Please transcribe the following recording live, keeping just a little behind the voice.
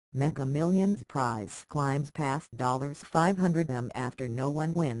Mega Millions prize climbs past $500 after no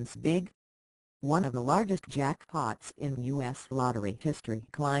one wins big. One of the largest jackpots in U.S. lottery history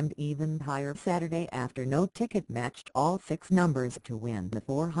climbed even higher Saturday after no ticket matched all 6 numbers to win the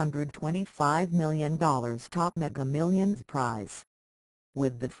 $425 million top Mega Millions prize.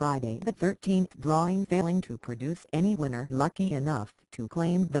 With the Friday the 13th drawing failing to produce any winner lucky enough to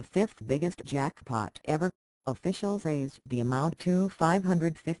claim the 5th biggest jackpot ever, officials raised the amount to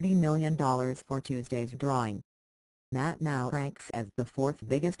 $550 million for Tuesday's drawing. That now ranks as the 4th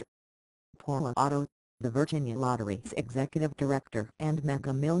biggest. Paula Otto, the Virginia Lottery's executive director and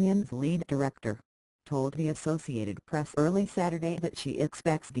Mega Millions lead director, told the Associated Press early Saturday that she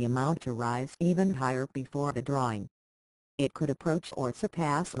expects the amount to rise even higher before the drawing. It could approach or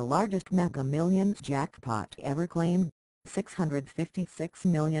surpass the largest Mega Millions jackpot ever claimed, $656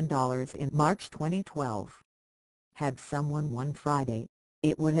 million in March 2012. Had someone won Friday,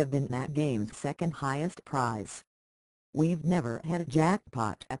 it would have been that game's second highest prize. "We've never had a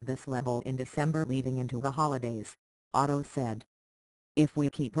jackpot at this level in December leading into the holidays," Otto said. "If we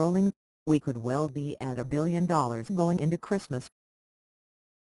keep rolling, we could well be at $1 billion going into Christmas."